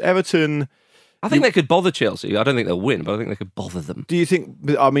 Because Everton, I think they could bother Chelsea. I don't think they'll win, but I think they could bother them. do you think,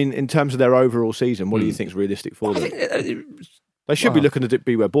 I mean, in terms of their overall season, what do you think is realistic for I them? think, They should be looking to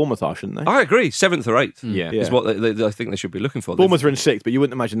be where Bournemouth are, shouldn't they? I agree. 7th or 8th Yeah. is what I think they should be looking for. Bournemouth are in 6th, but you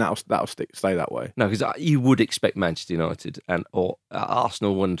wouldn't imagine that'll stay that way. No, because you would expect Manchester United or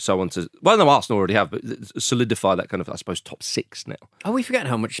Arsenal and so on to. Well, no, Arsenal already have, but solidify that kind of, I suppose, top 6 now. Are we forgetting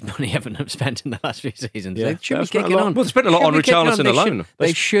how much money Everton have spent in the last few seasons? Yeah. They should They've be spent a kicking lot. on. Well, they spent a lot Should on be kicking Richarlison They alone.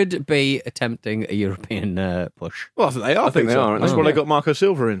 They should be attempting a European push. Well, I think they are. I think they so. are, aren't That's they? why they got Marco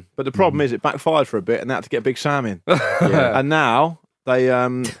Silva in. But the problem is it backfired for a bit, and they had to get Big Sam in. And now they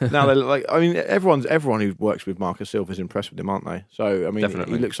like. I mean, everyone who works with Marco Silva is impressed with him, aren't they? So I mean,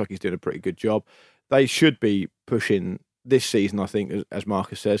 Definitely. he looks like he's doing a pretty good job. They should be pushing this season, I think, as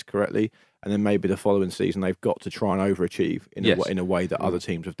Marcus says correctly, and then maybe the following season they've got to try and overachieve in a way that other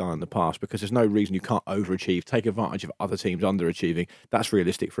teams have done in the past. Because there's no reason you can't overachieve, take advantage of other teams underachieving. That's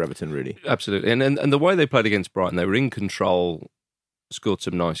realistic for Everton, really. Absolutely. And the way they played against Brighton, they were in control, scored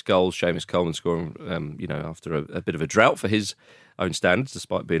some nice goals. Seamus Coleman scoring, after a bit of a drought for his own standards,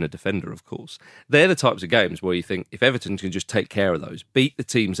 despite being a defender, of course. They're the types of games where you think if Everton can just take care of those, beat the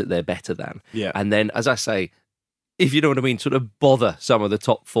teams that they're better than, and then, as I say, if you know what I mean, sort of bother some of the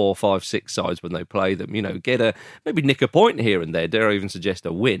top 4, 5, 6 sides when they play them. Maybe nick a point here and there. Dare I even suggest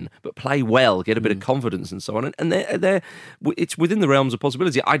a win, but play well, get a bit of confidence and so on. And it's within the realms of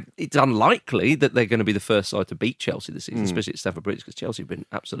possibility. It's unlikely that they're going to be the first side to beat Chelsea this season, especially at Stamford Bridge, because Chelsea have been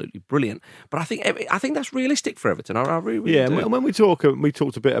absolutely brilliant. But I think that's realistic for Everton. I really do. And when we talked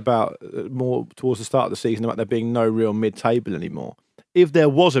a bit about more towards the start of the season about there being no real mid-table anymore. If there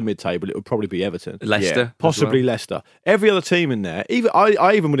was a mid-table, it would probably be Everton. Leicester. Possibly Leicester. Every other team in there. Even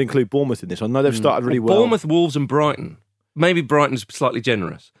I even would include Bournemouth in this. I know they've started really well. Bournemouth, Wolves and Brighton. Maybe Brighton's slightly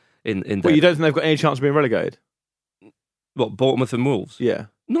generous in Well, you don't think they've got any chance of being relegated? What, Bournemouth and Wolves? Yeah.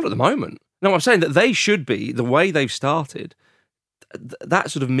 Not at the moment. No, I'm saying that they should be, the way they've started,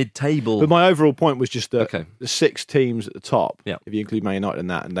 that sort of mid-table. But my overall point was just that Okay. the 6 teams at the top, Yeah. if you include Man United in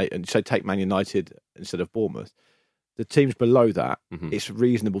that, and say take Man United instead of Bournemouth, the teams below that, it's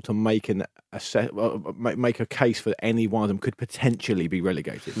reasonable to make make a case for any one of them could potentially be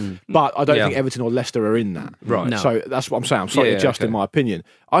relegated. But I don't think Everton or Leicester are in that. Right. No. So that's what I'm saying. I'm slightly adjusting my opinion.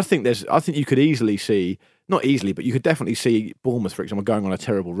 I think you could easily see, not easily, but you could definitely see Bournemouth, for example, going on a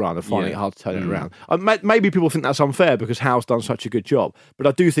terrible run and finding it hard to turn it around. Maybe people think that's unfair because Howe's done such a good job, but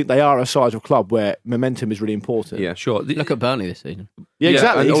I do think they are a size of club where momentum is really important. Yeah, sure. Look at Burnley this season. Yeah,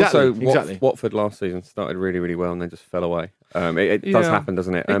 exactly. And exactly. also, Watford last season started really, really well and then just fell away. It does happen,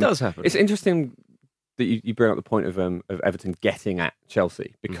 doesn't it? It does happen. It's interesting that you bring up the point of Everton getting at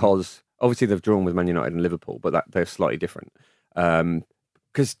Chelsea because obviously they've drawn with Man United and Liverpool, but they're slightly different.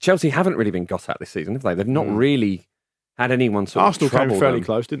 Because Chelsea haven't really been got at this season, have they? They've not really had anyone sort Arsenal of trouble came fairly them.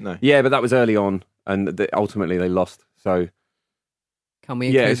 close, didn't they? Yeah, but that was early on, and ultimately they lost. So Can we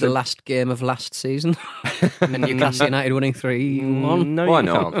include the last game of last season? And Newcastle United winning 3-1? No, Why you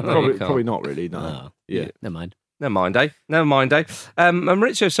not? can't. No, you can't. Probably not really, no. Oh. Yeah. Never mind. Never mind, eh?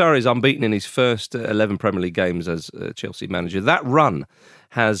 Maurizio Sarri is unbeaten in his first 11 Premier League games as Chelsea manager. That run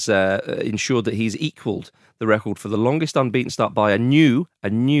has ensured that he's equalled the record for the longest unbeaten start by a new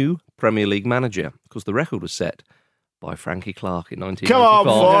Premier League manager. Of course, the record was set by Frankie Clark in 1994. Come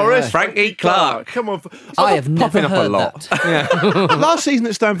on, Forrest. Frankie Clark. Come on. I have never popping up a heard lot. that. Last season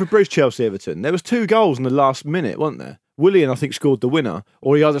at Stamford Bridge, Chelsea Everton, there was 2 goals in the last minute, weren't there? Willian, I think, scored the winner,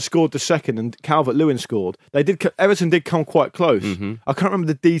 or he either scored the second and Calvert-Lewin scored. Everton did come quite close. I can't remember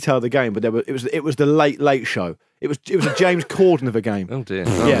the detail of the game, but it was the late show. It was a James Corden of a game. Oh dear.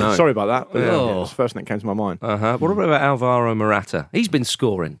 Sorry about that. But Oh. that's the first thing that came to my mind. What about Alvaro Morata? He's been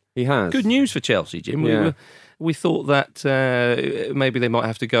scoring. he has. Good news for Chelsea, Jim. Yeah. We thought that maybe they might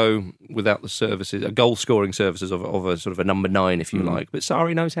have to go without the services, goal-scoring services of a sort of a number 9, if you like. But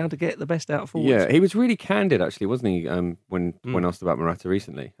Sarri knows how to get the best out of forwards. Yeah, he was really candid, actually, wasn't he? When asked about Morata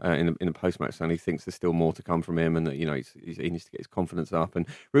recently in a post-match, and he thinks there's still more to come from him, and that he needs to get his confidence up. And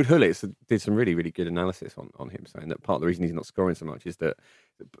Ruud Gullit did some really, really good analysis on him, saying that part of the reason he's not scoring so much is that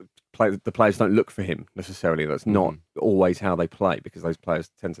the players don't look for him necessarily. That's not always how they play, because those players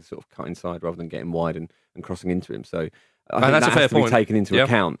tend to sort of cut inside rather than getting wide and crossing into him. So I think that's that a fair has to be point. taken into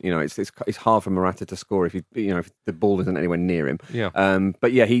account. You know, it's hard for Morata to score if if the ball isn't anywhere near him. Yeah.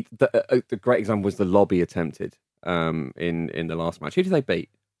 But yeah, the great example was the lobby attempted in the last match. Who did they beat?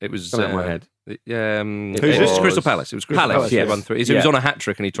 It was Something in my head. Who's this? Crystal Palace. It was Crystal Palace. yes. Run through. He was on a hat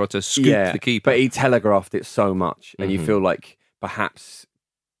trick and he tried to scoop the keeper. But he telegraphed it so much, and you feel like perhaps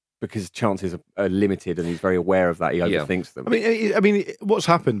because chances are limited, and he's very aware of that, he overthinks them. I mean, what's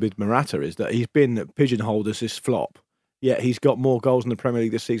happened with Morata is that he's been pigeonholed as this flop. Yet he's got more goals in the Premier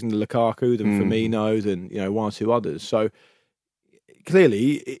League this season than Lukaku, than Firmino, than one or two others. So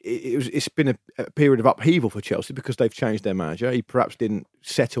clearly, it's been a period of upheaval for Chelsea because they've changed their manager. He perhaps didn't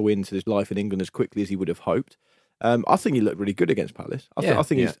settle into his life in England as quickly as he would have hoped. I think he looked really good against Palace. I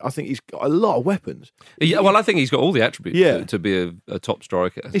think he's got a lot of weapons. Yeah, well, I think he's got all the attributes to be a top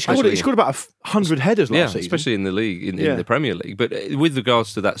striker. He scored about 100 headers last season. Especially in the league, in the Premier League. But with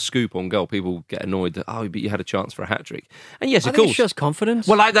regards to that scoop on goal, people get annoyed that, but you had a chance for a hat-trick. And yes, I of think course. it shows confidence.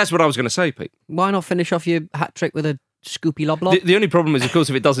 Well, that's what I was going to say, Pete. Why not finish off your hat-trick with a scoopy lob? The only problem is, of course,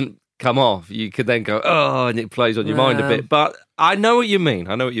 if it doesn't come off, you could then go, and it plays on your mind a bit. But I know what you mean.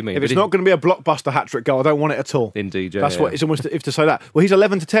 If it's not going to be a blockbuster hat-trick goal, I don't want it at all. Indeed, That's what it's almost if to say that. Well, he's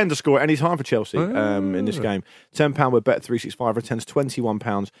 11-10 to score at any time for Chelsea in this game. £10 with Bet365 returns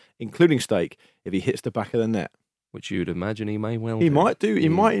 £21, including stake, if he hits the back of the net. Which you'd imagine he may well do. He might do. He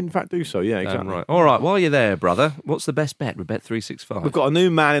might, in fact, do so. Yeah, exactly. Right. All right. While you're there, brother, what's the best bet with Bet365? We've got a new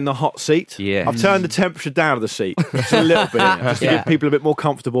man in the hot seat. Yeah. I've turned the temperature down of the seat just a little bit, just to give people a bit more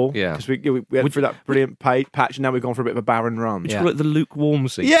comfortable. Yeah. Because we went through that brilliant patch, and now we've gone for a bit of a barren run. Call it the lukewarm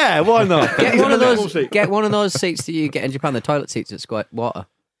seat. Yeah, why not? Get one of those seats that you get in Japan, the toilet seats that squirt water.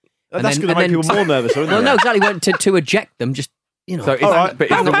 That's going to make people more nervous, isn't it? Well, no, exactly. To eject them, just So is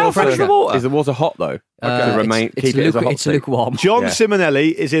the water hot though? To remain, keep it as a hot it's seat? lukewarm. John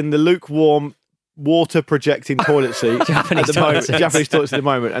Simonelli is in the lukewarm water projecting toilet seat Japanese toilet seats. Japanese toilets at the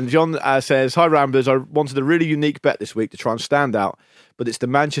moment. And John says, "Hi Ramblers, I wanted a really unique bet this week to try and stand out, but it's the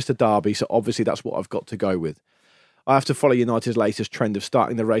Manchester derby, so obviously that's what I've got to go with. I have to follow United's latest trend of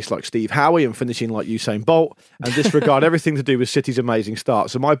starting the race like Steve Howie and finishing like Usain Bolt, and disregard everything to do with City's amazing start.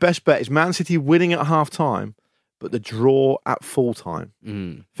 So my best bet is Man City winning at half-time, but the draw at full-time.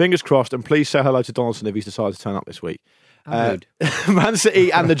 Fingers crossed, and please say hello to Donaldson if he's decided to turn up this week." Man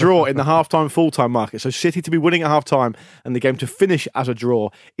City and the draw in the half-time, full-time market. So City to be winning at half-time and the game to finish as a draw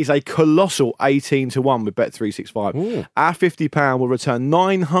is a colossal 18-1 with Bet365. Ooh. Our £50 will return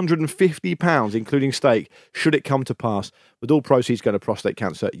 £950, including stake, should it come to pass, with all proceeds going to Prostate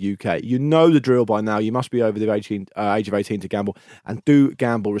Cancer UK. You know the drill by now. You must be over the age of 18 to gamble, and do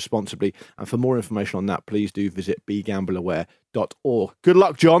gamble responsibly. And for more information on that, please do visit begambleaware.org. Good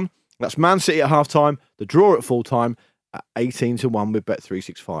luck, John. That's Man City at half-time, the draw at full-time, at 18-1 with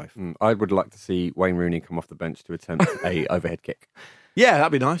Bet365. I would like to see Wayne Rooney come off the bench to attempt a overhead kick. Yeah,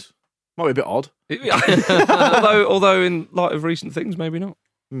 that'd be nice. Might be a bit odd. although in light of recent things, maybe not.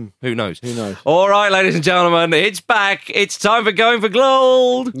 Who knows? Who knows? All right, ladies and gentlemen, it's back. It's time for Going for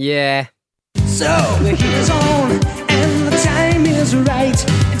Gold. Yeah. So the heat is on and the time is right.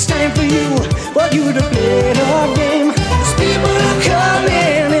 It's time for you to play the game. 'Cause people are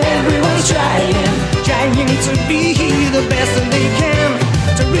coming, everyone's trying to be the best that they can.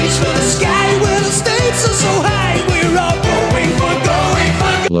 To reach for the sky where the stakes are so high. We're all going for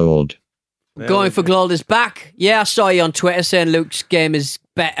gold. Going for Gold is back. Yeah, I saw you on Twitter saying Luke's game is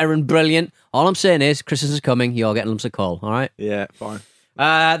better and brilliant. All I'm saying is Christmas is coming. You're getting lumps of coal, all right? Yeah, fine.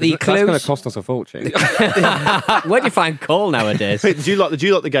 The clues. That's going to cost us a fortune. Where do you find coal nowadays? Did you like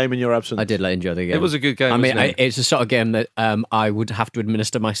the game in your absence? I did enjoy the game. It was a good game. I mean, wasn't it? it's the sort of game that I would have to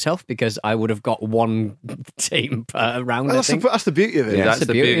administer myself because I would have got one team per round. Well, that's the beauty of it. Yeah, That's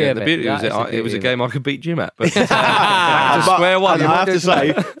the beauty of it. The beauty was it was a game I could beat Jim at. But square one. I have to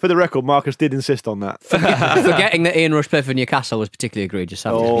say, for the record, Marcus did insist on that. Forgetting that Ian Rush played for Newcastle was particularly egregious.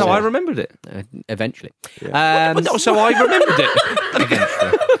 No, I remembered it. Eventually. Yeah. So I remembered it. Eventually.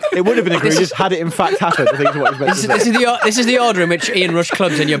 It would have been egregious had it in fact happened. I think is what he's meant to say. This is the order in which Ian Rush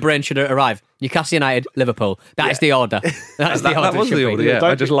clubs in your brain should arrive. Newcastle United, Liverpool. That is the order. That was the order, yeah.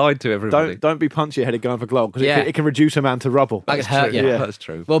 I just lied to everybody. Don't be punchy headed going for gold, because it can reduce a man to rubble. That can hurt you. Yeah. That's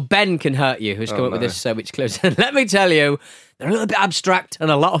true. Well, Ben can hurt you, who's come up with this which clues. Let me tell you, they're a little bit abstract and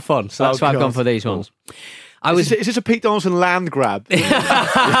a lot of fun. So that's why I've gone for these ones. Is this a Pete Donaldson land grab?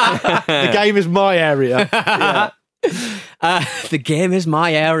 The game is my area. Yeah. The game is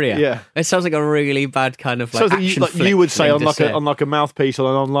my area. Yeah, it sounds like a really bad kind of like action flick you would say on on like a mouthpiece on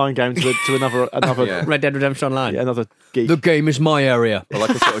an online game to another Red Dead Redemption Online. Yeah, another geek. The game is my area. Or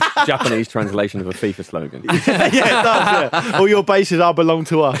like a sort of Japanese translation of a FIFA slogan. Yeah, it does. Yeah. All your bases are belong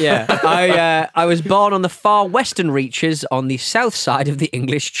to us. Yeah, I was born on the far western reaches on the south side of the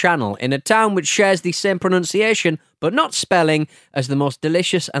English Channel in a town which shares the same pronunciation but not spelling as the most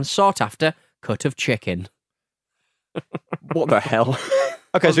delicious and sought after cut of chicken. What the hell?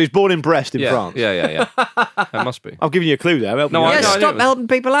 Okay, so he's born in Brest in France. Yeah. That must be. I'm giving you a clue there. Stop helping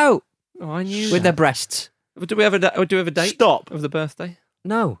people out. Oh, I knew with their breasts. Do we have a date? Stop of the birthday?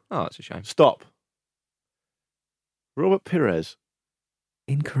 No. Oh, that's a shame. Stop. Robert Pires.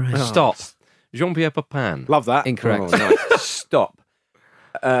 Incorrect. Stop. Jean-Pierre Papin. Love that. Incorrect. Oh, nice. Stop.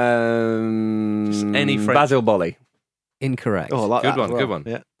 Any French. Basil Bolly. Incorrect. Oh, I like good that one. as well. Good one.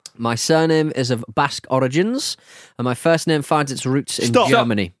 Yeah. My surname is of Basque origins, and my first name finds its roots in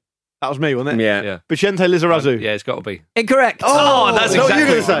Germany. That was me, wasn't it? Yeah. Vicente Lizarazu. Yeah, it's got to be. Incorrect. Oh, that's what exactly you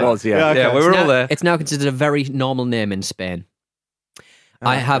were going to say. It was, yeah. Okay. Yeah, we were all there. It's now considered a very normal name in Spain.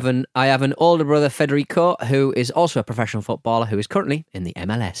 I have an older brother, Federico, who is also a professional footballer who is currently in the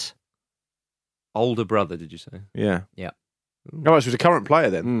MLS. Older brother, did you say? Yeah. Yeah. Oh, so he's a current player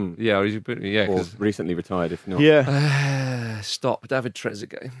then. Yeah, Or because recently retired, if not. Yeah. stop. David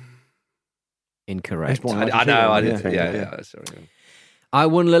Trezeguet. Incorrect. I know. I did. Yeah. Yeah. Sorry. I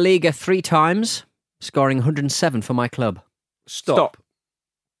won La Liga 3 times, scoring 107 for my club. Stop.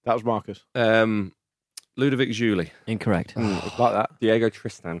 That was Marcus. Ludovic Giuli. Incorrect. Like that. Diego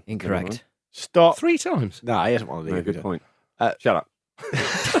Tristan. Incorrect. Stop. 3 times. No, he hasn't won the No, league. good point. Shut up.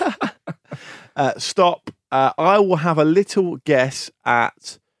 Stop. I will have a little guess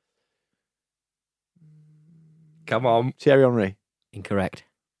at Come on. Thierry Henry. Incorrect.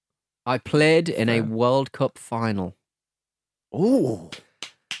 I played in a World Cup final. Ooh.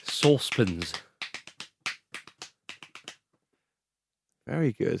 Saucepans.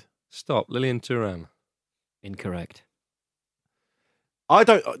 Very good. Stop. Lilian Thuram. Incorrect. I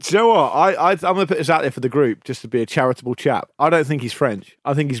don't. Do you know what? I'm going to put this out there for the group just to be a charitable chap. I don't think he's French.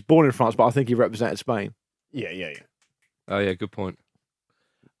 I think he's born in France, but I think he represented Spain. Yeah. Oh, yeah, good point.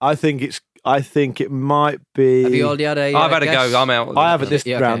 I think it might be. Have you already had a I've had guess? a go. I'm out. I have at this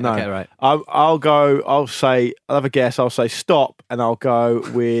round. No. Okay, right. I'll go. I'll have a guess. I'll say stop, and I'll go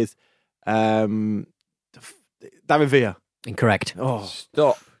with David Villa. Incorrect. Oh,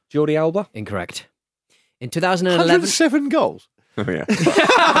 Stop. Jordi Alba. Incorrect. In 2011, 107 goals. Oh,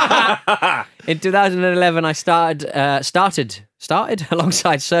 yeah. In 2011, I started alongside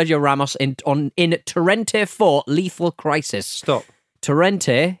Sergio Ramos in Torrente 4 Lethal Crisis. Stop.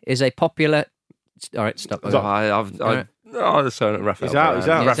 Torrente is a popular... All right, stop. Rafael He's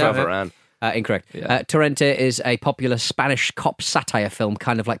out. Rafael Varane. Incorrect. Yeah. Torrente is a popular Spanish cop satire film,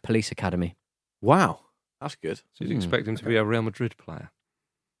 kind of like Police Academy. Wow. That's good. So you'd expect him to be a Real Madrid player?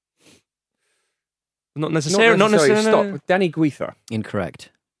 Not Not necessarily. Stop. Danny Guiza. Incorrect.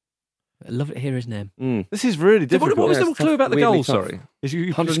 I'd love to hear his name. This is really difficult. What was the clue about the Weirdly goal? tough. Sorry. He scored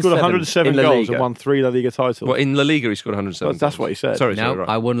 107 107 in La goals Liga. and won 3 La Liga titles. Well, in La Liga, he scored 107. Well, that's what he said. Sorry, No, right.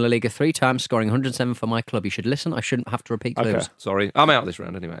 I won La Liga 3 times, scoring 107 for my club. You should listen. I shouldn't have to repeat clues. Okay. Sorry. I'm out this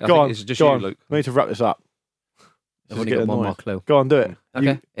round anyway. I Go think on. it's just go you, on. Luke. We need to wrap this up. I've only got one more clue. Go on, do it. Okay.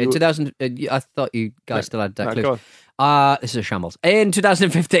 You- In 2000, I thought you guys still had No, clues. go This is a shambles. In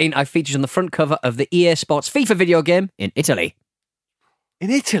 2015, I featured on the front cover of the EA Sports FIFA video game in Italy. In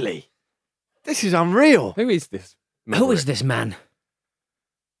Italy? This is unreal. Who is this? Who is this man?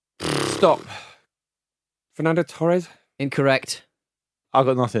 Stop. Fernando Torres? Incorrect. I've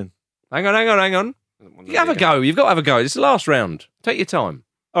got nothing. Hang on. You have a go. You've got to have a go. It's the last round. Take your time.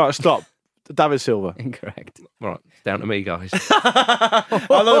 All right, stop. David Silva. Incorrect. All right. It's down to me, guys.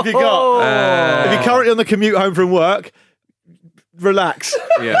 How long have you got? If you're currently on the commute home from work, relax.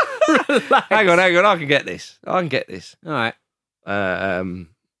 Yeah. Hang on. I can get this. All right.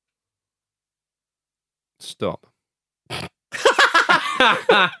 Stop.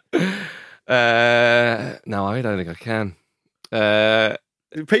 No, I don't think I can.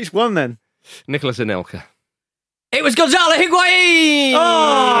 Pete's won then. Nicolas Anelka. It was Gonzalo Higuain!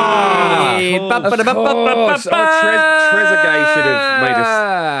 Trezeguet should have made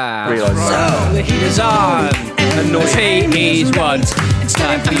us realise that. So, the heat is on. And the heat is won. It's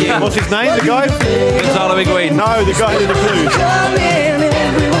time for you. What's his name, the guy? Gonzalo Higuain. No, the guy in the clues. Come in,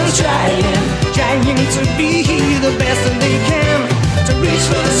 everyone's trying to be the best that they can, to reach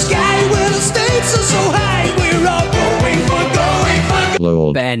for the sky where the stakes are so high. We're all going for.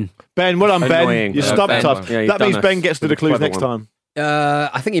 Ben, well done, Ben. Annoying. You stumped Ben. us. Yeah, That means done Ben us gets to the with a clues clever next one. time.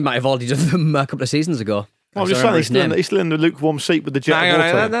 I think he might have already done them a couple of seasons ago. I'm just saying, he's still in the lukewarm seat with the jet Hang of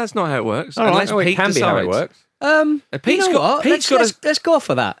on, water. that's not how it works. All right. Unless Oh, it Pete can be how it decides. works. Pete's you know got- what? Pete's Let's go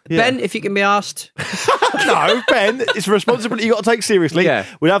for that. Yeah. Ben, if you can be asked. No, Ben, it's a responsibility you've got to take seriously. Yeah.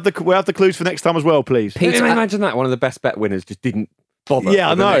 We'll have the clues for next time as well, please. Pete, Can you imagine that? One of the best bet winners just didn't bother. Yeah, I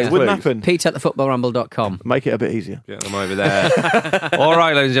with the know. next It wouldn't clues. happen. Pete at thefootballramble.com. Make it a bit easier. Get them over there. All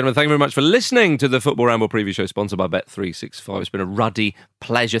right, ladies and gentlemen, thank you very much for listening to the Football Ramble preview show sponsored by Bet365. It's been a ruddy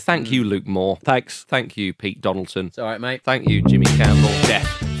pleasure. Thank you, Luke Moore. Thanks. Thank you, Pete Donaldson. It's all right, mate. Thank you, Jimmy Campbell. Jeff.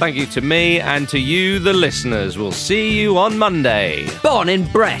 Thank you to me and to you, the listeners. We'll see you on Monday. Born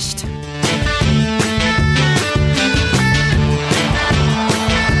in Brest.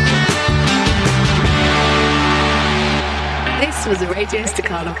 This was a Radio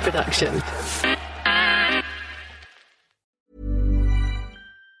Staccato production.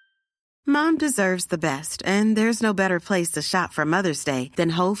 Mom deserves the best, and there's no better place to shop for Mother's Day than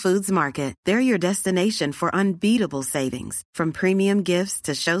Whole Foods Market. They're your destination for unbeatable savings, from premium gifts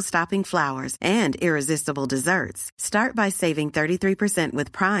to show-stopping flowers and irresistible desserts. Start by saving 33%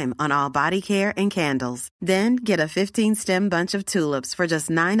 with Prime on all body care and candles. Then get a 15-stem bunch of tulips for just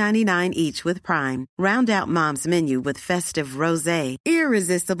 $9.99 each with Prime. Round out Mom's menu with festive rosé,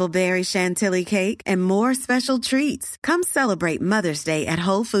 irresistible berry chantilly cake, and more special treats. Come celebrate Mother's Day at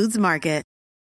Whole Foods Market.